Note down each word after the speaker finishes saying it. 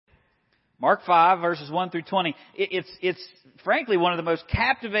Mark 5, verses 1 through 20. It's frankly one of the most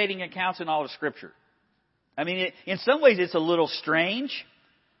captivating accounts in all of Scripture. I mean, in some ways it's a little strange.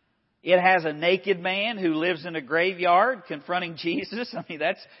 It has a naked man who lives in a graveyard confronting Jesus. I mean,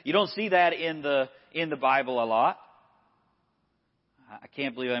 you don't see that in the Bible a lot. I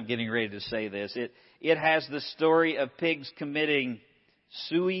can't believe I'm getting ready to say this. It has the story of pigs committing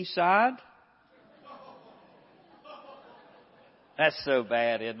suicide. That's so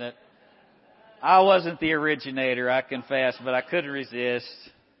bad, isn't it? I wasn't the originator, I confess, but I couldn't resist.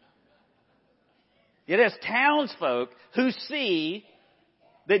 It has townsfolk who see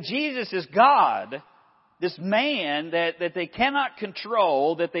that Jesus is God, this man that they cannot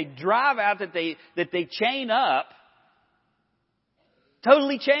control, that they drive out, that they chain up,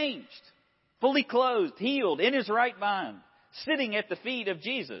 totally changed, fully clothed, healed, in his right mind, sitting at the feet of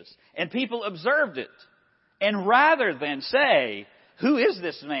Jesus. And people observed it. And rather than say, who is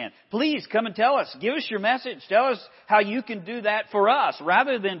this man? Please come and tell us. Give us your message. Tell us how you can do that for us.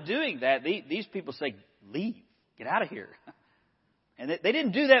 Rather than doing that, these people say, leave. Get out of here. And they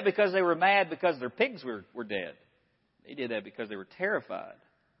didn't do that because they were mad because their pigs were dead. They did that because they were terrified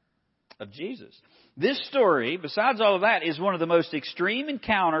of Jesus. This story, besides all of that, is one of the most extreme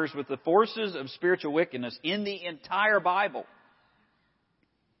encounters with the forces of spiritual wickedness in the entire Bible.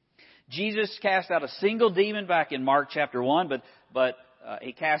 Jesus cast out a single demon back in Mark chapter 1, but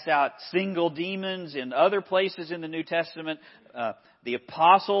he cast out single demons in other places in the New Testament. The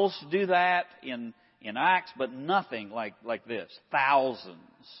apostles do that in Acts, but nothing like this. Thousands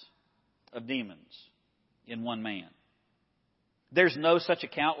of demons in one man. There's no such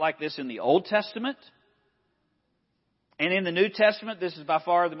account like this in the Old Testament. And in the New Testament, this is by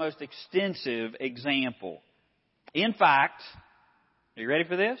far the most extensive example. In fact, are you ready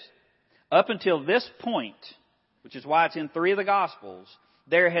for this? Up until this point, which is why it's in 3 of the Gospels,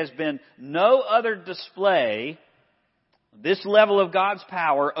 there has been no other display this level of God's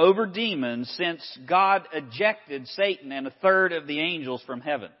power over demons since God ejected Satan and a third of the angels from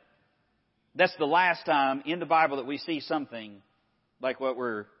heaven. That's the last time in the Bible that we see something like what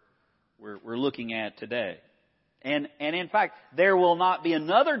we're looking at today. And in fact, there will not be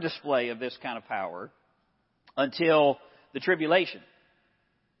another display of this kind of power until the tribulation,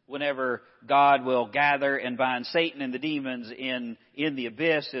 whenever God will gather and bind Satan and the demons in the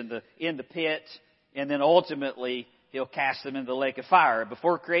abyss, in the pit, and then ultimately He'll cast them into the lake of fire.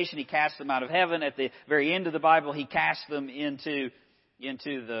 Before creation, He cast them out of heaven. At the very end of the Bible, He cast them into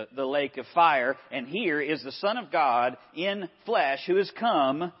the lake of fire. And here is the Son of God in flesh who has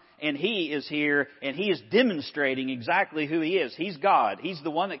come, and He is here, and He is demonstrating exactly who He is. He's God. He's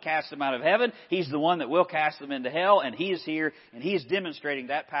the one that cast them out of heaven. He's the one that will cast them into hell, and He is here, and He is demonstrating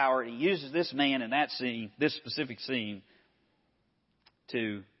that power. He uses this man in that scene, this specific scene,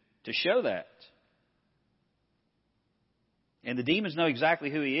 to show that. And the demons know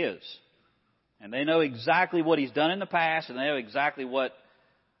exactly who He is. And they know exactly what He's done in the past, and they know exactly what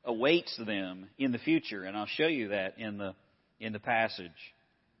awaits them in the future. And I'll show you that in the passage.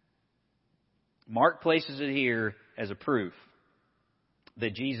 Mark places it here as a proof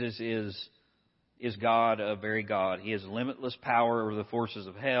that Jesus is God, a very God. He has limitless power over the forces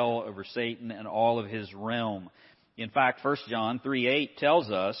of hell, over Satan, and all of his realm. In fact, 1 John 3:8 tells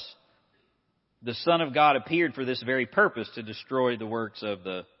us the Son of God appeared for this very purpose, to destroy the works of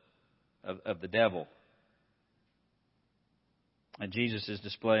the devil. And Jesus is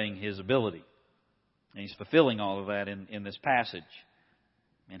displaying His ability. And He's fulfilling all of that in this passage.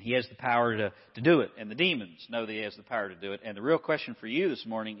 And He has the power to do it. And the demons know that He has the power to do it. And the real question for you this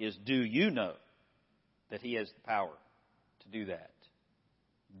morning is, do you know that He has the power to do that?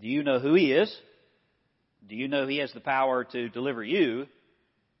 Do you know who He is? Do you know He has the power to deliver you?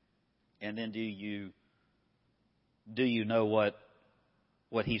 And then do you know what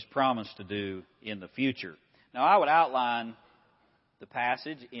He's promised to do in the future? Now, I would outline the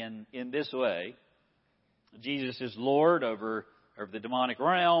passage in this way. Jesus is Lord over the demonic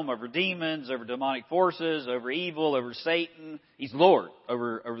realm, over demons, over demonic forces, over evil, over Satan. He's Lord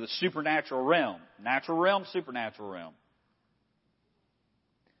over the supernatural realm. Natural realm, supernatural realm.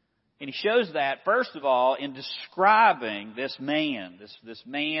 And He shows that, first of all, in describing this man, this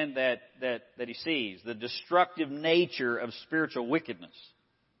man that He sees, the destructive nature of spiritual wickedness.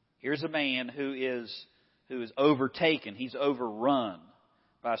 Here's a man who is overtaken. He's overrun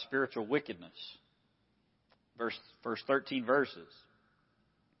by spiritual wickedness. First 13 verses.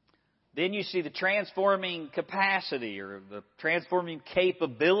 Then you see the transforming capacity or the transforming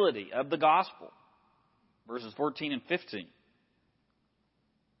capability of the gospel. Verses 14 and 15.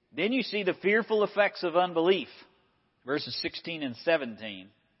 Then you see the fearful effects of unbelief. Verses 16 and 17.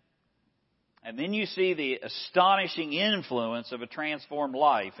 And then you see the astonishing influence of a transformed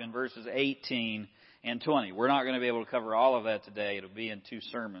life in verses 18 and 20. We're not going to be able to cover all of that today. It'll be in 2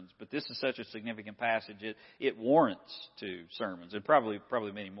 sermons. But this is such a significant passage, it warrants 2 sermons, and probably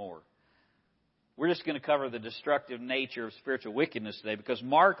many more. We're just going to cover the destructive nature of spiritual wickedness today because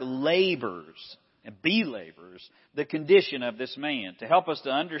Mark labors and belabors the condition of this man to help us to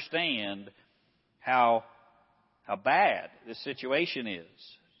understand how bad this situation is.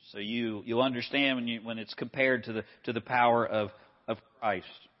 So you'll understand when it's compared to the power of Christ.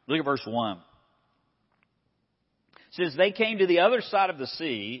 Look at verse 1. It says, they came to the other side of the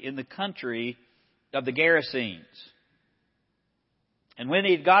sea in the country of the Gerasenes. And when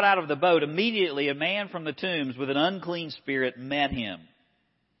he had got out of the boat, immediately a man from the tombs with an unclean spirit met him.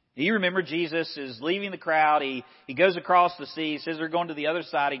 You remember Jesus is leaving the crowd. He goes across the sea. He says they're going to the other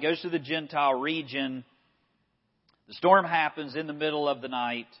side. He goes to the Gentile region. The storm happens in the middle of the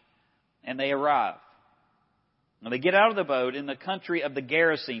night, and they arrive. Now they get out of the boat in the country of the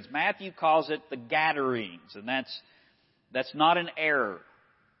Gerasenes. Matthew calls it the Gadarenes, and that's not an error.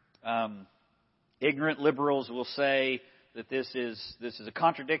 Ignorant liberals will say that this is a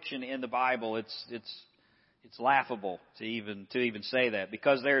contradiction in the Bible. It's laughable to even say that,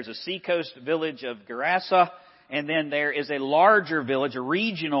 because there's a seacoast village of Gerasa, and then there is a larger village, a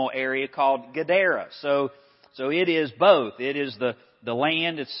regional area called Gadara. So it is both. It is the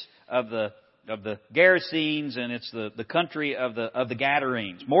land of the Gerasenes, and it's the country of the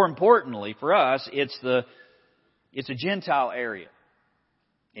Gadarenes. More importantly for us, it's a Gentile area,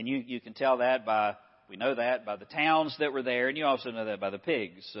 and you can tell that we know that by the towns that were there, and you also know that by the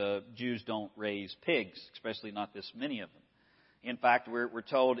pigs. Jews don't raise pigs, especially not this many of them. In fact, we're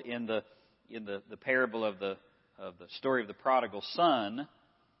told in the parable of the story of the prodigal son,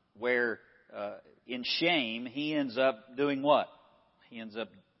 where in shame he ends up doing what? He ends up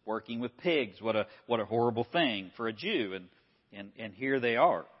working with pigs. What a horrible thing for a Jew, and here they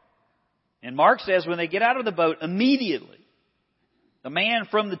are. And Mark says when they get out of the boat, immediately the man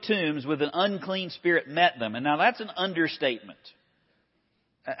from the tombs with an unclean spirit met them. And now that's an understatement.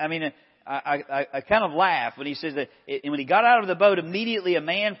 I mean, I kind of laugh when he says that when he got out of the boat, immediately a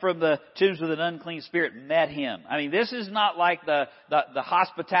man from the tombs with an unclean spirit met him. I mean, this is not like the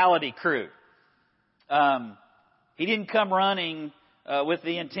hospitality crew. He didn't come running with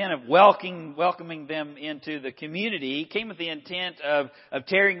the intent of welcoming them into the community. He came with the intent of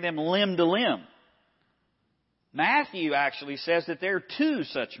tearing them limb to limb. Matthew actually says that there are 2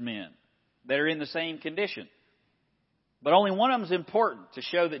 such men that are in the same condition. But only one of them is important to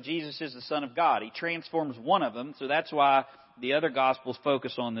show that Jesus is the Son of God. He transforms one of them, so that's why the other Gospels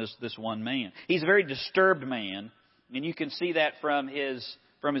focus on this one man. He's a very disturbed man, and you can see that from his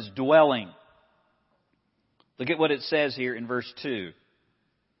dwelling. Look at what it says here in verse 2.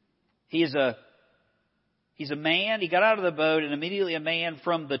 He's a man, he got out of the boat, and immediately a man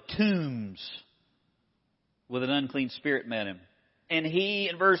from the tombs with an unclean spirit met him. And he,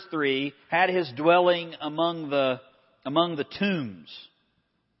 in verse 3, had his dwelling among the tombs.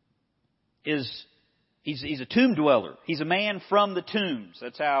 He's a tomb dweller. He's a man from the tombs.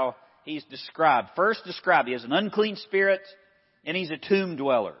 That's how he's described. First described, he has an unclean spirit, and he's a tomb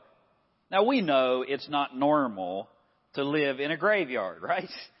dweller. Now we know it's not normal to live in a graveyard, right?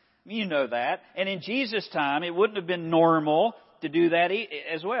 You know that. And in Jesus' time, it wouldn't have been normal to do that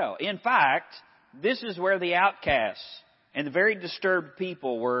as well. In fact, this is where the outcasts and the very disturbed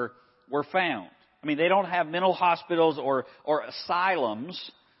people were found. I mean, they don't have mental hospitals or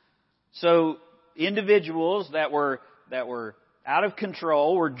asylums. So individuals that were out of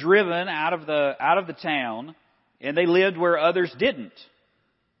control were driven out of the town, and they lived where others didn't.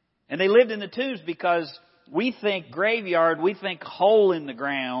 And they lived in the tombs because we think graveyard, we think hole in the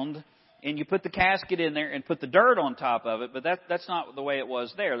ground, and you put the casket in there and put the dirt on top of it, but that's not the way it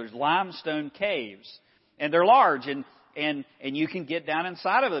was there. There's limestone caves, and they're large, and you can get down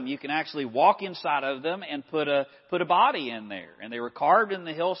inside of them. You can actually walk inside of them and put a body in there. And they were carved in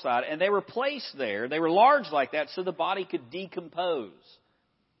the hillside, and they were placed there. They were large like that so the body could decompose.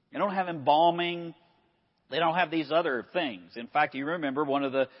 They don't have embalming. They don't have these other things. In fact, you remember one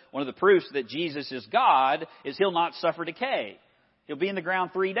of the proofs that Jesus is God is He'll not suffer decay. He'll be in the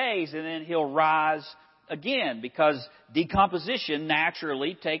ground 3 days, and then He'll rise again, because decomposition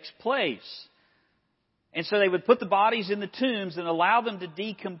naturally takes place. And so they would put the bodies in the tombs and allow them to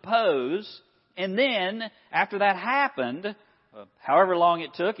decompose. And then, after that happened, however long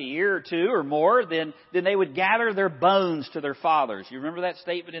it took, a year or 2 or more, then they would gather their bones to their fathers. You remember that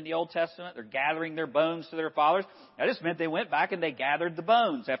statement in the Old Testament? They're gathering their bones to their fathers. That just meant they went back and they gathered the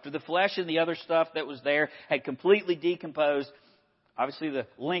bones. After the flesh and the other stuff that was there had completely decomposed, obviously the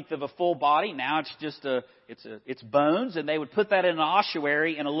length of a full body. Now it's just it's bones, and they would put that in an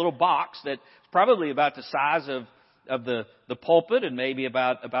ossuary in a little box that's probably about the size of the pulpit and maybe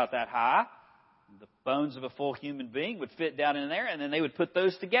about that high. The bones of a full human being would fit down in there, and then they would put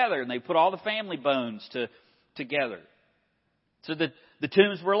those together, and they put all the family bones together. So the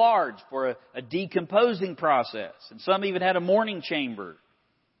tombs were large for a decomposing process, and some even had a mourning chamber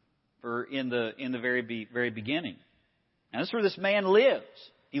in the very beginning. And that's where this man lives.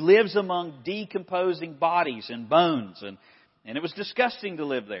 He lives among decomposing bodies and bones, and it was disgusting to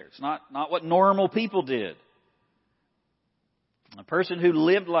live there. It's not what normal people did. A person who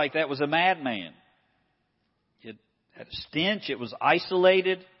lived like that was a madman. It had a stench. It was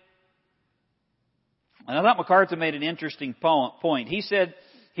isolated. And I thought MacArthur made an interesting point. He said,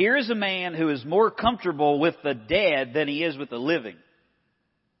 here is a man who is more comfortable with the dead than he is with the living.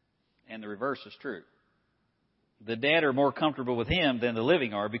 And the reverse is true. The dead are more comfortable with him than the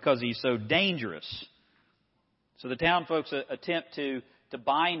living are because he's so dangerous. So the town folks attempt to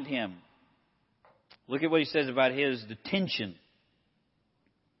bind him. Look at what he says about his detention.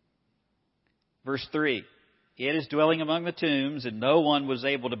 Verse 3. He had his dwelling among the tombs, and no one was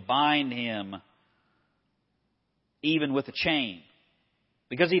able to bind him, even with a chain.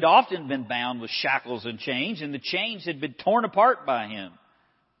 Because he'd often been bound with shackles and chains, and the chains had been torn apart by him,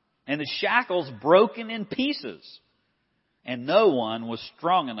 and the shackles broken in pieces. And no one was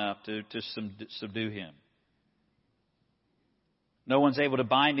strong enough to subdue him. No one's able to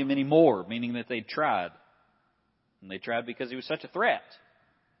bind him anymore, meaning that they tried. And they tried because he was such a threat.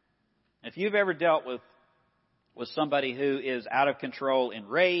 If you've ever dealt with somebody who is out of control in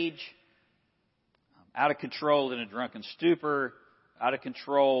rage, out of control in a drunken stupor, out of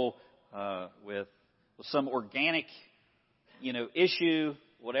control with some organic, issue,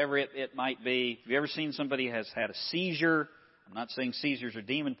 whatever it might be. If you've ever seen somebody has had a seizure, I'm not saying seizures are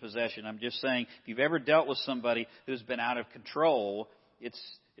demon possession. I'm just saying if you've ever dealt with somebody who's been out of control, it's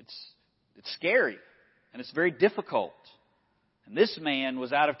scary and it's very difficult. And this man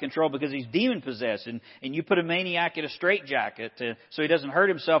was out of control because he's demon possessed, and you put a maniac in a straitjacket so he doesn't hurt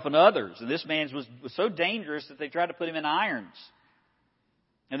himself and others. And this man was so dangerous that they tried to put him in irons.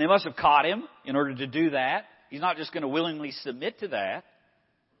 And they must have caught him in order to do that. He's not just going to willingly submit to that.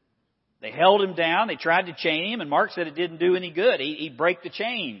 They held him down. They tried to chain him, and Mark said it didn't do any good. He'd break the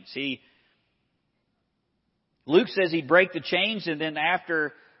chains. Luke says he'd break the chains, and then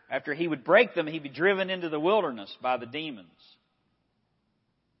after he would break them, he'd be driven into the wilderness by the demons.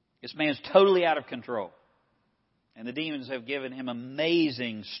 This man's totally out of control. And the demons have given him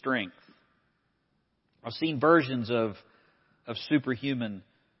amazing strength. I've seen versions of superhuman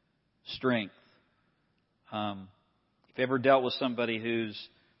strength. If you've ever dealt with somebody who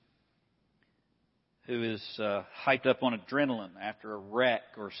is hyped up on adrenaline after a wreck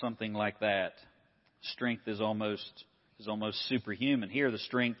or something like that, strength is almost superhuman. Here the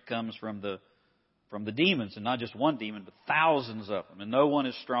strength comes from the demons, and not just one demon, but thousands of them. And no one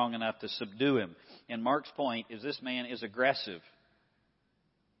is strong enough to subdue him. And Mark's point is this man is aggressive.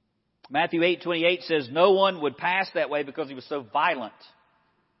 Matthew 8:28 says no one would pass that way because he was so violent.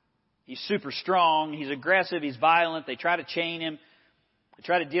 He's super strong, he's aggressive, he's violent. They try to chain him. They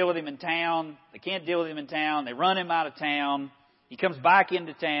try to deal with him in town. They can't deal with him in town. They run him out of town. He comes back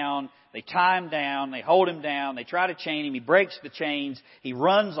into town. They tie him down. They hold him down. They try to chain him. He breaks the chains. He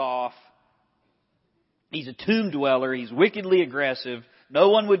runs off. He's a tomb dweller. He's wickedly aggressive. No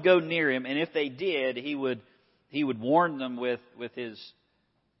one would go near him, and if they did, he would warn them with his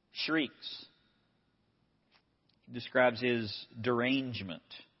shrieks. He describes his derangement.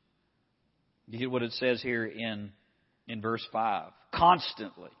 You hear what it says here in verse 5.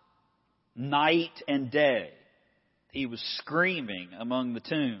 Constantly, night and day, he was screaming among the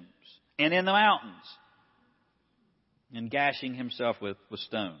tombs and in the mountains and gashing himself with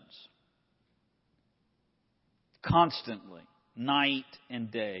stones. Constantly, night and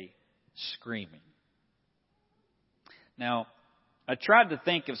day, screaming. Now, I tried to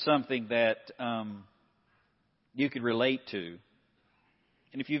think of something that you could relate to.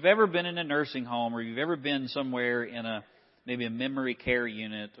 And if you've ever been in a nursing home, or you've ever been somewhere in maybe a memory care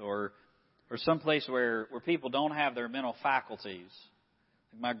unit, or someplace where people don't have their mental faculties.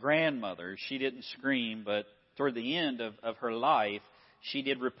 My grandmother, she didn't scream, but toward the end of her life, she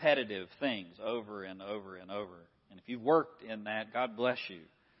did repetitive things over and over and over. And if you've worked in that, God bless you.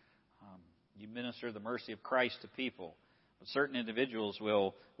 You minister the mercy of Christ to people. But certain individuals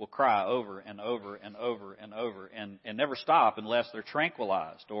will cry over and over and over and over and never stop unless they're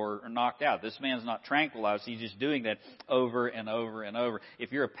tranquilized or knocked out. This man's not tranquilized. He's just doing that over and over and over.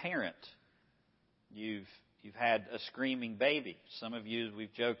 If you're a parent, you've You've had a screaming baby. Some of you,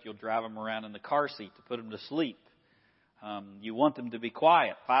 we've joked, you'll drive them around in the car seat to put them to sleep. You want them to be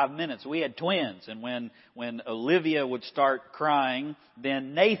quiet. 5 minutes. We had twins, and when Olivia would start crying,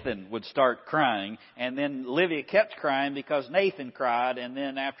 then Nathan would start crying, and then Olivia kept crying because Nathan cried, and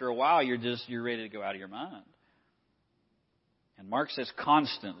then after a while you're ready to go out of your mind. And Mark says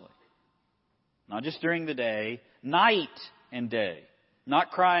constantly, not just during the day, night and day.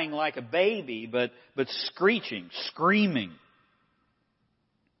 Not crying like a baby, but screeching, screaming.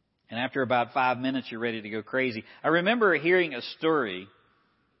 And after about 5 minutes, you're ready to go crazy. I remember hearing a story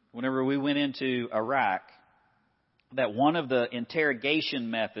whenever we went into Iraq that one of the interrogation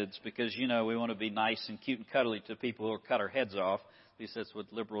methods, because, we want to be nice and cute and cuddly to people who will cut our heads off. At least that's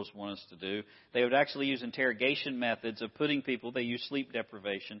what liberals want us to do. They would actually use interrogation methods of putting people, they use sleep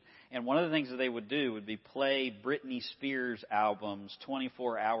deprivation. And one of the things that they would do would be play Britney Spears albums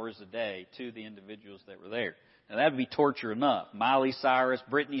 24 hours a day to the individuals that were there. Now that would be torture enough. Miley Cyrus,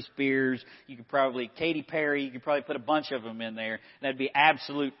 Britney Spears, Katy Perry, you could probably put a bunch of them in there. That'd be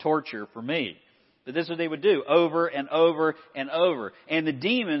absolute torture for me. But this is what they would do over and over and over. And the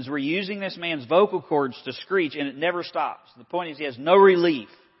demons were using this man's vocal cords to screech, and it never stops. The point is he has no relief.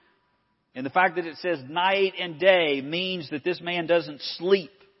 And the fact that it says night and day means that this man doesn't sleep.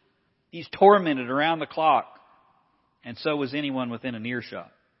 He's tormented around the clock. And so was anyone within an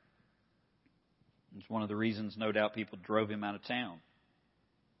earshot. It's one of the reasons, no doubt, people drove him out of town.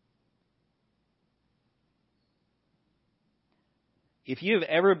 If you've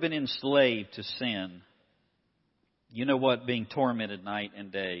ever been enslaved to sin, you know what being tormented night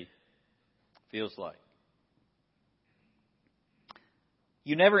and day feels like.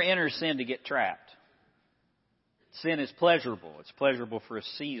 You never enter sin to get trapped. Sin is pleasurable. It's pleasurable for a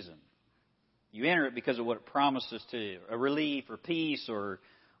season. You enter it because of what it promises to you, a relief or peace or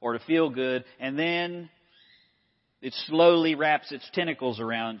to feel good, and then it slowly wraps its tentacles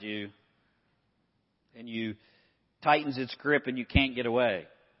around you, and you tightens its grip, and you can't get away.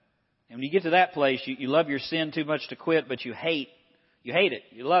 And when you get to that place, you love your sin too much to quit, but you hate it.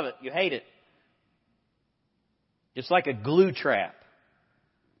 You love it. You hate it. It's like a glue trap.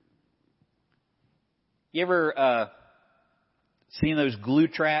 You ever seen those glue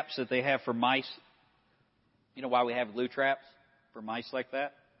traps that they have for mice? You know why we have glue traps for mice like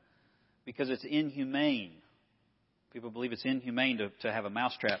that? Because it's inhumane. People believe it's inhumane to have a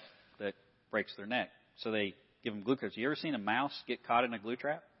mouse trap that breaks their neck. So they give them glue traps. You ever seen a mouse get caught in a glue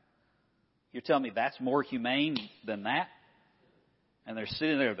trap? You're telling me that's more humane than that? And they're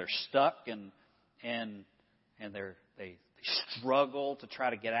sitting there, they're stuck, and they struggle to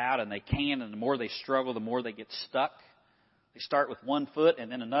try to get out, and they can. And the more they struggle, the more they get stuck. They start with one foot,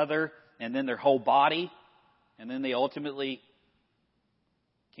 and then another, and then their whole body, and then they ultimately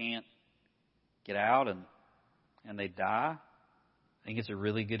can't get out, and they die. I think it's a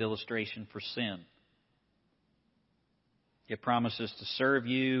really good illustration for sin. It promises to serve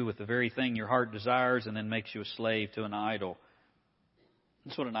you with the very thing your heart desires and then makes you a slave to an idol.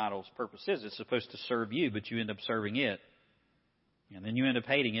 That's what an idol's purpose is. It's supposed to serve you, but you end up serving it. And then you end up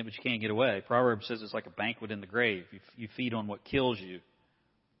hating it, but you can't get away. Proverbs says it's like a banquet in the grave. You feed on what kills you.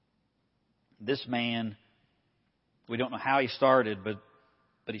 This man, we don't know how he started, but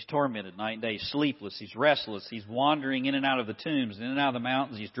he's tormented night and day. He's sleepless. He's restless. He's wandering in and out of the tombs, in and out of the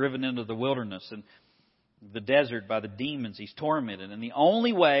mountains. He's driven into the wilderness and the desert by the demons. He's tormented. And the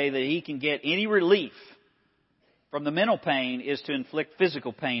only way that he can get any relief from the mental pain is to inflict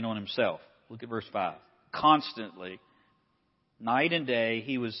physical pain on himself. Look at verse 5. Constantly, night and day,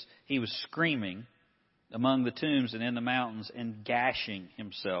 he was screaming among the tombs and in the mountains and gashing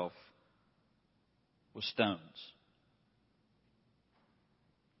himself with stones.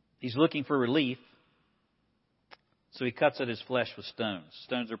 He's looking for relief, so he cuts at his flesh with stones.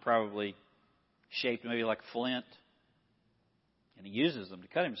 Stones are probably shaped maybe like flint, and he uses them to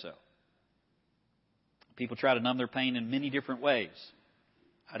cut himself. People try to numb their pain in many different ways.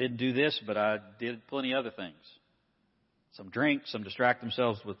 I didn't do this, but I did plenty of other things. Some drink, some distract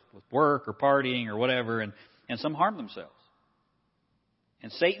themselves with work or partying or whatever, and some harm themselves.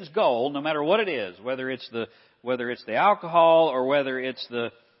 And Satan's goal, no matter what it is, whether it's the alcohol or whether it's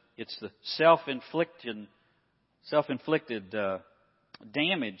the self-inflicted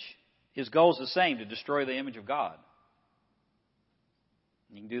damage, his goal is the same: to destroy the image of God.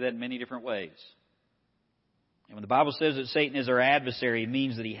 You can do that in many different ways. And when the Bible says that Satan is our adversary, it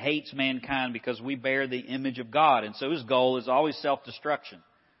means that he hates mankind because we bear the image of God. And so his goal is always self-destruction.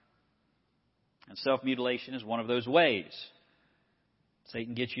 And self-mutilation is one of those ways.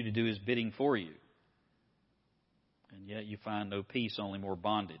 Satan gets you to do his bidding for you. And yet you find no peace, only more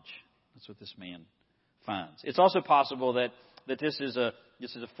bondage. That's what this man finds. It's also possible that this is a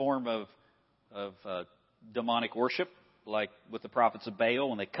form of demonic worship, like with the prophets of Baal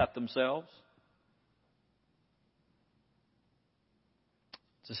when they cut themselves.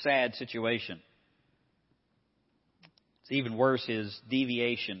 It's a sad situation. It's even worse is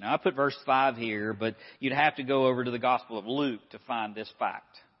deviation. Now, I put verse 5 here, but you'd have to go over to the Gospel of Luke to find this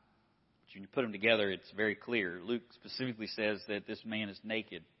fact. But when you put them together, it's very clear. Luke specifically says that this man is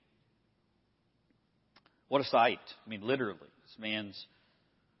naked. What a sight. I mean, literally. This man's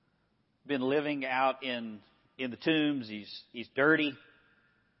been living out in the tombs. He's dirty.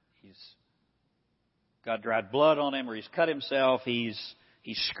 He's got dried blood on him, or he's cut himself. He's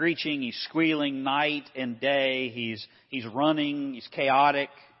screeching, he's squealing night and day. He's running, he's chaotic.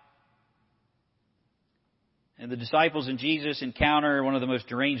 And the disciples and Jesus encounter one of the most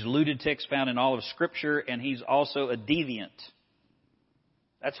deranged lunatics found in all of Scripture, and he's also a deviant.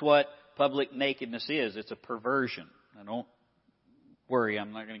 That's what public nakedness is. It's a perversion. Now, don't worry,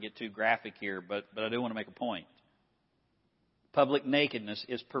 I'm not going to get too graphic here, but I do want to make a point. Public nakedness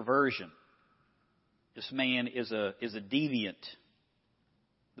is perversion. This man is a deviant.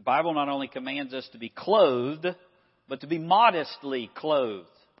 The Bible not only commands us to be clothed, but to be modestly clothed.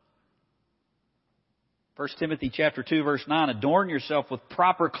 1 Timothy chapter 2, verse 9, adorn yourself with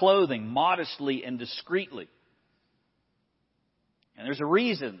proper clothing, modestly and discreetly. And there's a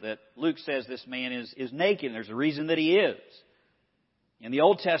reason that Luke says this man is naked. There's a reason that he is. In the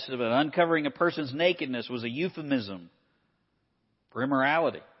Old Testament, uncovering a person's nakedness was a euphemism for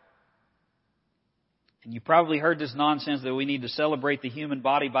immorality. And you probably heard this nonsense that we need to celebrate the human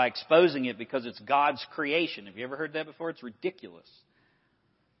body by exposing it because it's God's creation. Have you ever heard that before? It's ridiculous.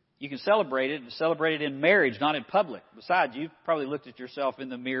 You can celebrate it in marriage, not in public. Besides, you've probably looked at yourself in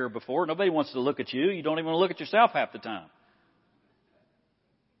the mirror before. Nobody wants to look at you. You don't even want to look at yourself half the time.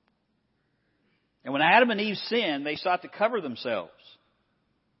 And when Adam and Eve sinned, they sought to cover themselves.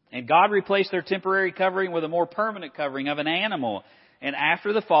 And God replaced their temporary covering with a more permanent covering of an animal. And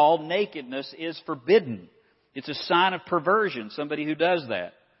after the fall, nakedness is forbidden. It's a sign of perversion, somebody who does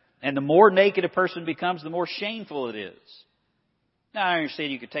that. And the more naked a person becomes, the more shameful it is. Now, I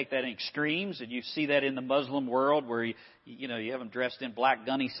understand you could take that in extremes, and you see that in the Muslim world where you have them dressed in black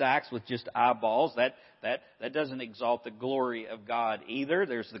gunny sacks with just eyeballs. That doesn't exalt the glory of God either.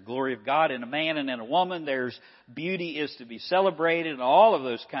 There's the glory of God in a man and in a woman. There's beauty is to be celebrated and all of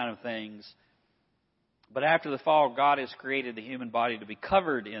those kind of things. But after the fall, God has created the human body to be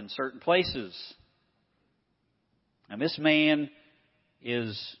covered in certain places. And this man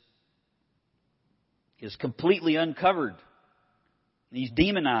is completely uncovered. He's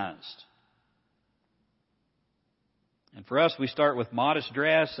demonized. And for us, we start with modest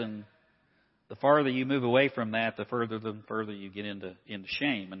dress, and the farther you move away from that, the further you get into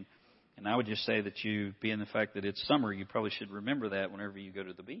shame. And I would just say that being the fact that it's summer, you probably should remember that whenever you go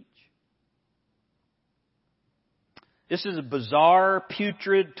to the beach. This is a bizarre,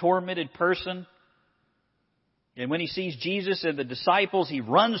 putrid, tormented person. And when he sees Jesus and the disciples, he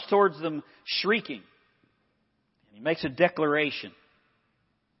runs towards them shrieking. And he makes a declaration.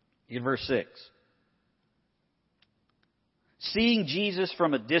 In verse 6. Seeing Jesus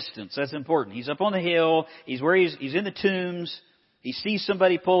from a distance, that's important. He's up on the hill. He's in the tombs. He sees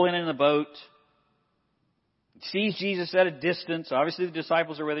somebody pulling in a boat. He sees Jesus at a distance. Obviously the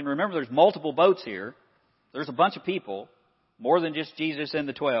disciples are with him. Remember, there's multiple boats here. There's a bunch of people, more than just Jesus and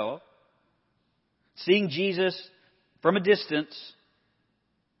the 12. Seeing Jesus from a distance,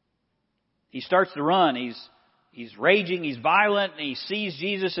 he starts to run. He's raging, he's violent, and he sees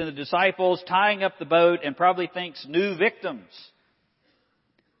Jesus and the disciples tying up the boat and probably thinks, new victims.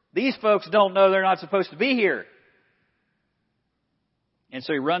 These folks don't know they're not supposed to be here. And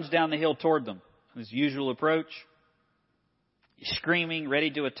so he runs down the hill toward them. His usual approach. He's screaming,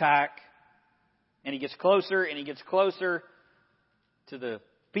 ready to attack. And he gets closer and he gets closer to the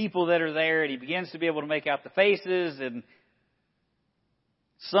people that are there, and he begins to be able to make out the faces, and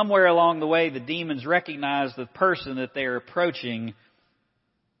somewhere along the way the demons recognize the person that they're approaching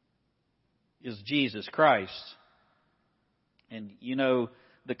is Jesus Christ. And you know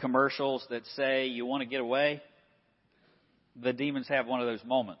the commercials that say you want to get away? The demons have one of those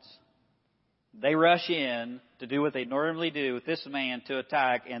moments. They rush in to do what they normally do with this man to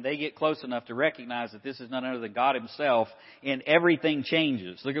attack, and they get close enough to recognize that this is none other than God himself, and everything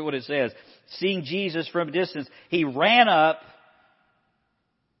changes. Look at what it says. Seeing Jesus from a distance, he ran up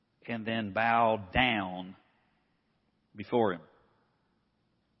and then bowed down before him.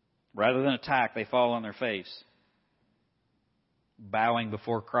 Rather than attack, they fall on their face, bowing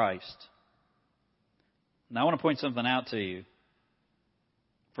before Christ. Now I want to point something out to you.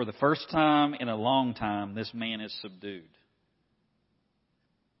 For the first time in a long time, this man is subdued.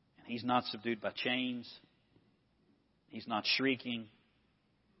 And he's not subdued by chains. He's not shrieking.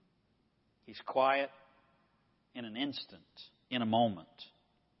 He's quiet in an instant, in a moment.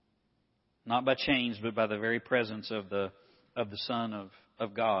 Not by chains, but by the very presence of the Son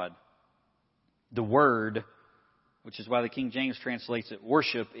of God. The Word, which is why the King James translates it,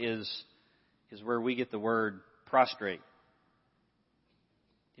 worship is where we get the word prostrate.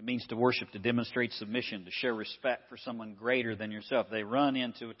 It means to worship, to demonstrate submission, to show respect for someone greater than yourself. They run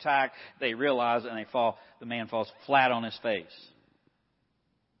in to attack, they realize, and the man falls flat on his face.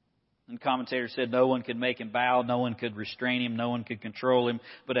 And commentators said no one could make him bow, no one could restrain him, no one could control him.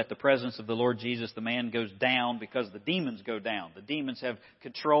 But at the presence of the Lord Jesus, the man goes down because the demons go down. The demons have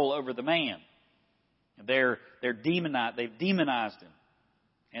control over the man. They've demonized him.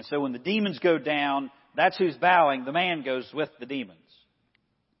 And so when the demons go down, that's who's bowing. The man goes with the demons.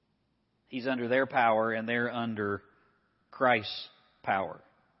 He's under their power and they're under Christ's power.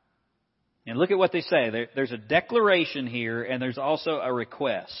 And look at what they say. There's a declaration here and there's also a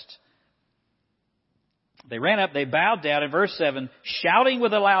request. They ran up, they bowed down in verse 7, shouting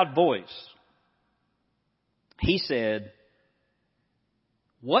with a loud voice. He said,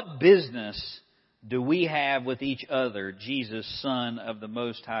 "What business do we have with each other, Jesus, Son of the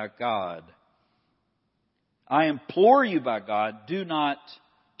Most High God? I implore you by God, do not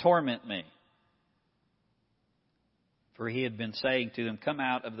torment me." For he had been saying to them, "Come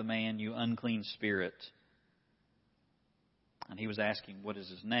out of the man, you unclean spirit." And he was asking, "What is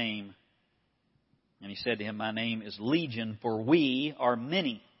his name?" And he said to him, "My name is Legion, for we are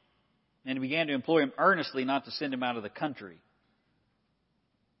many." And he began to implore him earnestly not to send him out of the country.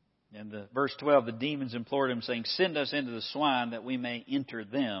 And verse 12, the demons implored him, saying, "Send us into the swine that we may enter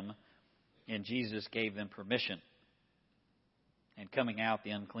them." And Jesus gave them permission. And coming out, the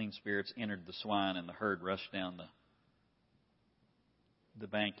unclean spirits entered the swine, and the herd rushed down the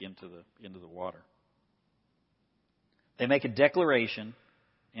bank into the water. They make a declaration,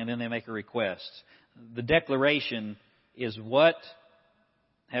 and then they make a request. The declaration is, "What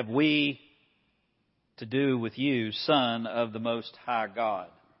have we to do with you, Son of the Most High God?"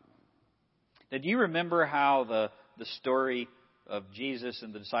 Now, do you remember how the story of Jesus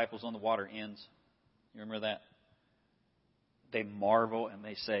and the disciples on the water ends? You remember that? They marvel and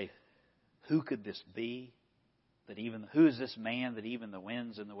they say, "Who could this be? Who is this man that even the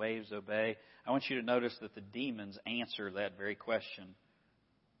winds and the waves obey?" I want you to notice that the demons answer that very question.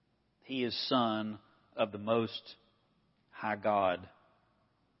 He is Son of the Most High God.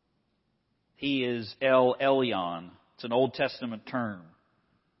 He is El Elyon. It's an Old Testament term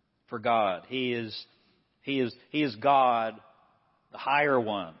for God. He is God, the higher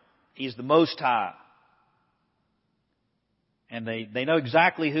one. He's the Most High. And they know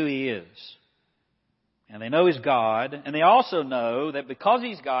exactly who He is. And they know He's God. And they also know that because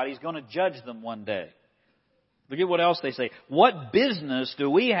He's God, He's going to judge them one day. Look at what else they say. "What business do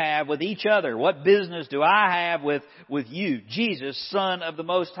we have with each other? What business do I have with you, Jesus, Son of the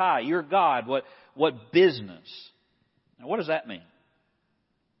Most High? You're God. What business?" Now, what does that mean?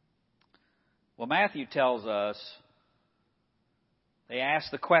 Well, Matthew tells us they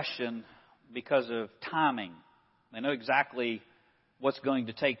asked the question because of timing. They know exactly what's going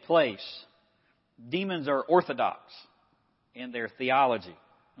to take place. Demons are orthodox in their theology.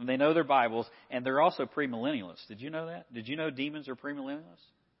 And they know their Bibles, and they're also premillennialists. Did you know that? Did you know demons are premillennialists?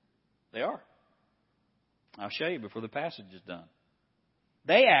 They are. I'll show you before the passage is done.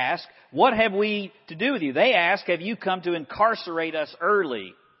 They ask, "What have we to do with you?" They ask, "Have you come to incarcerate us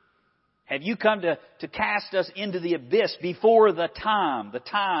early? Have you come to cast us into the abyss before the time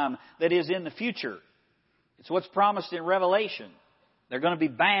that is in the future?" It's what's promised in Revelation. They're going to be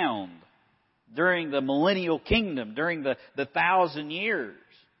bound during the millennial kingdom, during the 1,000 years.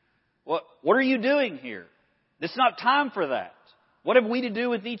 What are you doing here? It's not time for that. What have we to do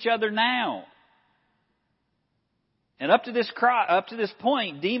with each other now? And up to this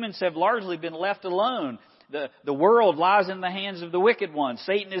point, demons have largely been left alone. The world lies in the hands of the wicked one.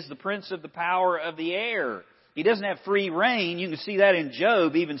 Satan is the prince of the power of the air. He doesn't have free reign. You can see that in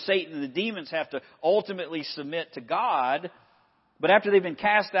Job. Even Satan and the demons have to ultimately submit to God. But after they've been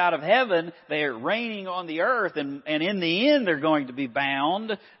cast out of heaven, they are reigning on the earth, and in the end they're going to be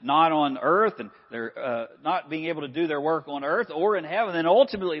bound, not on earth, and they're not being able to do their work on earth or in heaven. And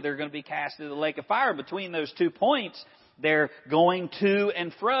ultimately they're going to be cast into the lake of fire. Between those 2 points, they're going to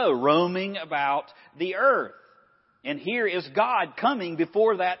and fro, roaming about the earth. And here is God coming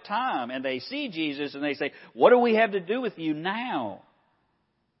before that time. And they see Jesus and they say, "What do we have to do with you now?"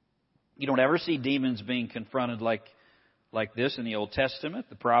 You don't ever see demons being confronted like like this in the Old Testament.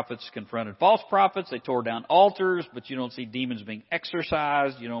 The prophets confronted false prophets. They tore down altars, but you don't see demons being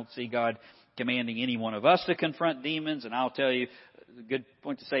exorcised. You don't see God commanding any one of us to confront demons. And I'll tell you, a good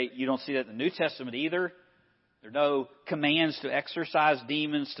point to say, you don't see that in the New Testament either. There are no commands to exorcise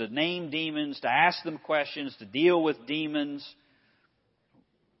demons, to name demons, to ask them questions, to deal with demons.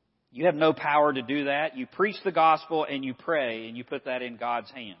 You have no power to do that. You preach the gospel and you pray and you put that in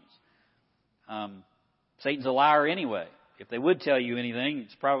God's hands. Satan's a liar anyway. If they would tell you anything,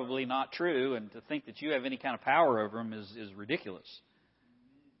 it's probably not true. And to think that you have any kind of power over them is ridiculous.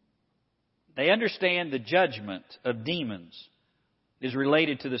 They understand the judgment of demons is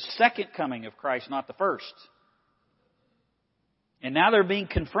related to the second coming of Christ, not the first. And now they're being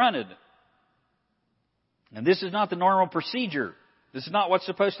confronted. And this is not the normal procedure. This is not what's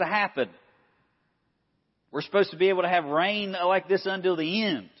supposed to happen. We're supposed to be able to have reign like this until the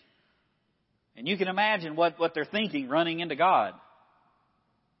end. And you can imagine what they're thinking running into God.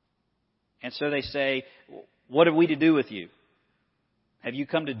 And so they say, what are we to do with you? Have you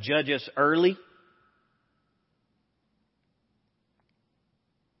come to judge us early?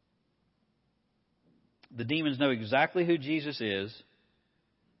 The demons know exactly who Jesus is,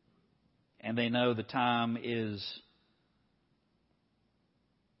 and they know the time is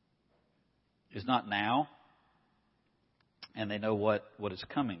not now, and they know what is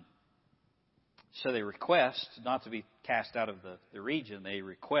coming. So they request not to be cast out of the region. They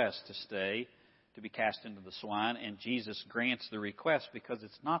request to stay, to be cast into the swine, and Jesus grants the request because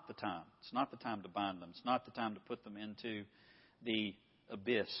it's not the time. It's not the time to bind them. It's not the time to put them into the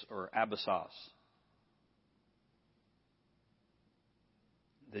abyss or abyssos.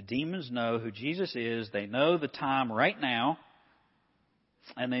 The demons know who Jesus is. They know the time right now,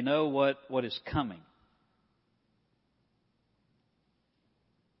 and they know what is coming.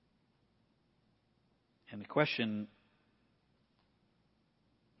 And the question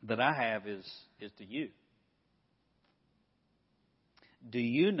that I have is to you. Do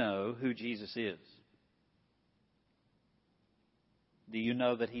you know who Jesus is? Do you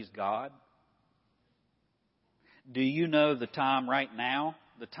know that He's God? Do you know the time right now?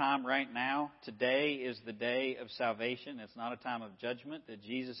 The time right now, today is the day of salvation. It's not a time of judgment, that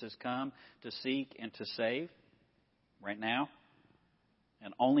Jesus has come to seek and to save right now.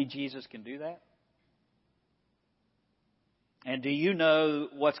 And only Jesus can do that. And do you know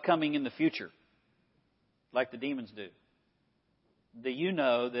what's coming in the future, like the demons do? Do you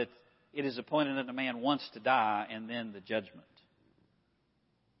know that it is appointed that a man wants to die and then the judgment?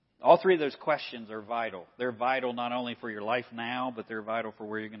 All three of those questions are vital. They're vital not only for your life now, but they're vital for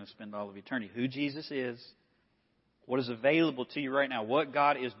where you're going to spend all of eternity. Who Jesus is, what is available to you right now, what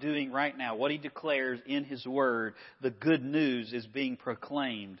God is doing right now, what He declares in His Word. The good news is being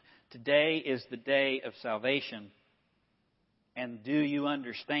proclaimed. Today is the day of salvation. And do you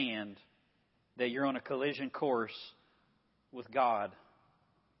understand that you're on a collision course with God?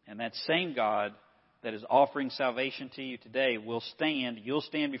 And that same God that is offering salvation to you today will stand. You'll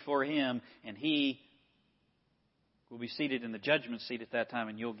stand before Him, and He will be seated in the judgment seat at that time,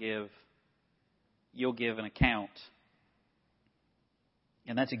 and you'll give an account.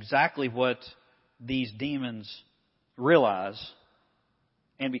 And that's exactly what these demons realize.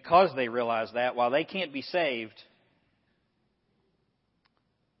 And because they realize that, while they can't be saved,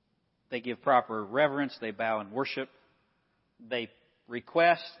 they give proper reverence, they bow in worship, they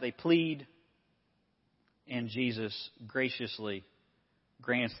request, they plead, and Jesus graciously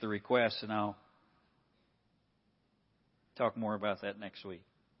grants the request, and I'll talk more about that next week.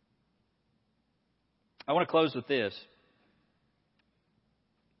 I want to close with this.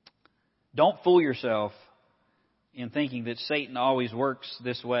 Don't fool yourself in thinking that Satan always works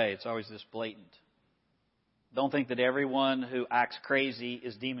this way. It's always this blatant. Don't think that everyone who acts crazy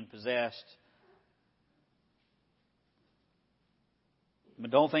is demon-possessed. But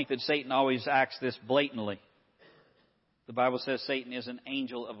don't think that Satan always acts this blatantly. The Bible says Satan is an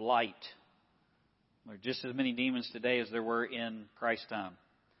angel of light. There are just as many demons today as there were in Christ's time.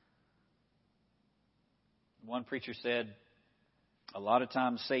 One preacher said, a lot of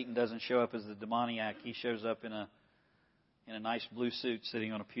times Satan doesn't show up as the demoniac. He shows up in a nice blue suit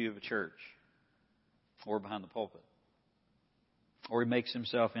sitting on a pew of a church or behind the pulpit. Or he makes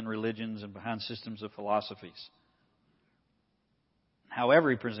himself in religions and behind systems of philosophies.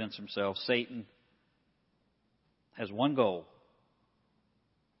 However he presents himself, Satan has one goal.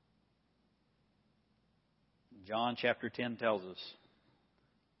 John chapter 10 tells us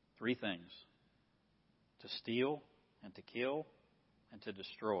three things: to steal and to kill and to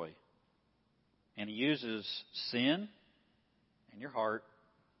destroy. And he uses sin in your heart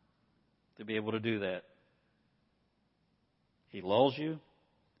to be able to do that. He lulls you.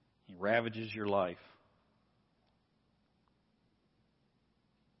 He ravages your life.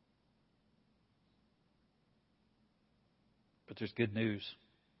 But there's good news.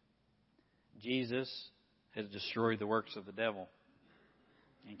 Jesus has destroyed the works of the devil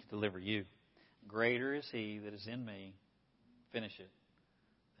and can deliver you. Greater is He that is in me, finish it,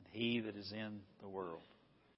 than he that is in the world.